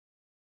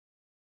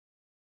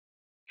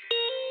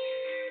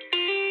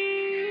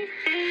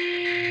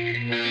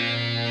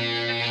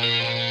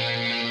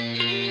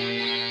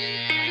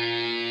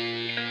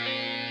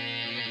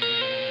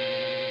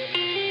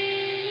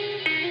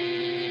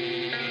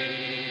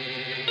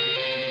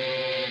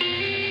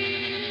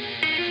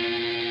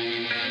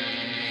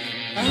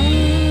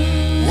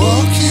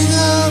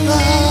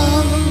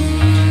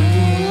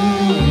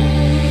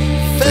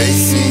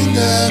facing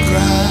the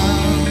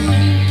ground.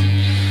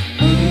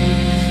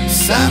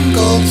 Sam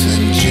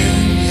Galton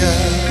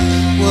Jr.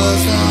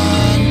 was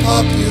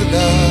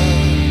unpopular.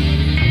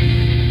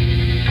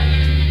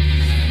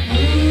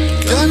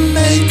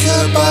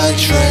 Gunmaker by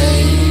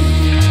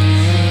trade,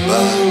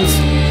 but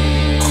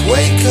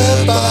Quaker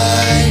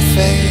by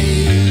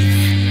faith.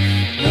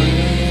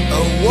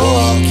 A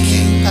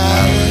walking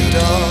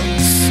paradox,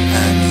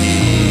 and he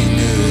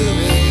knew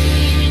it.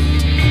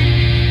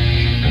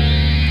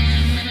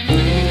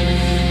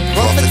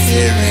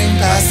 Profiteering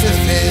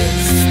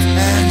pacifist,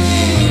 and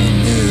he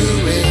knew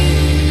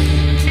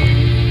it.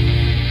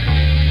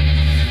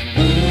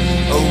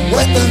 A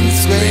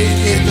weapons-grade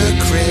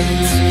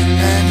hypocrite,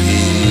 and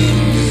he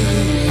knew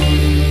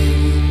it.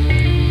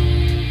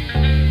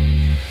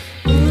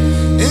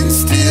 In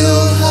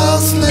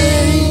Steelhouse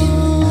Lane,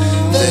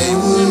 they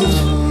would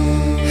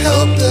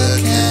help the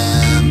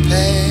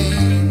campaign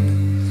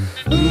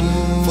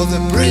for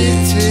the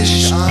British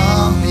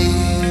Army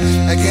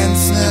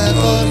against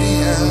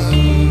Napoleon.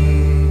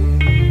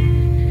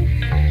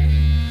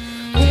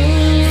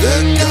 The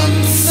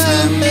guns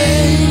Sam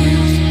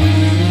made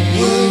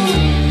would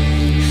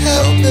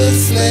help the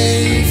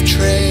slave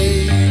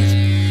trade,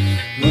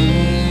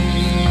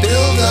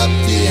 build up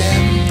the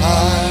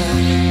empire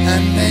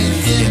and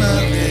make him a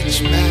rich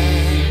man.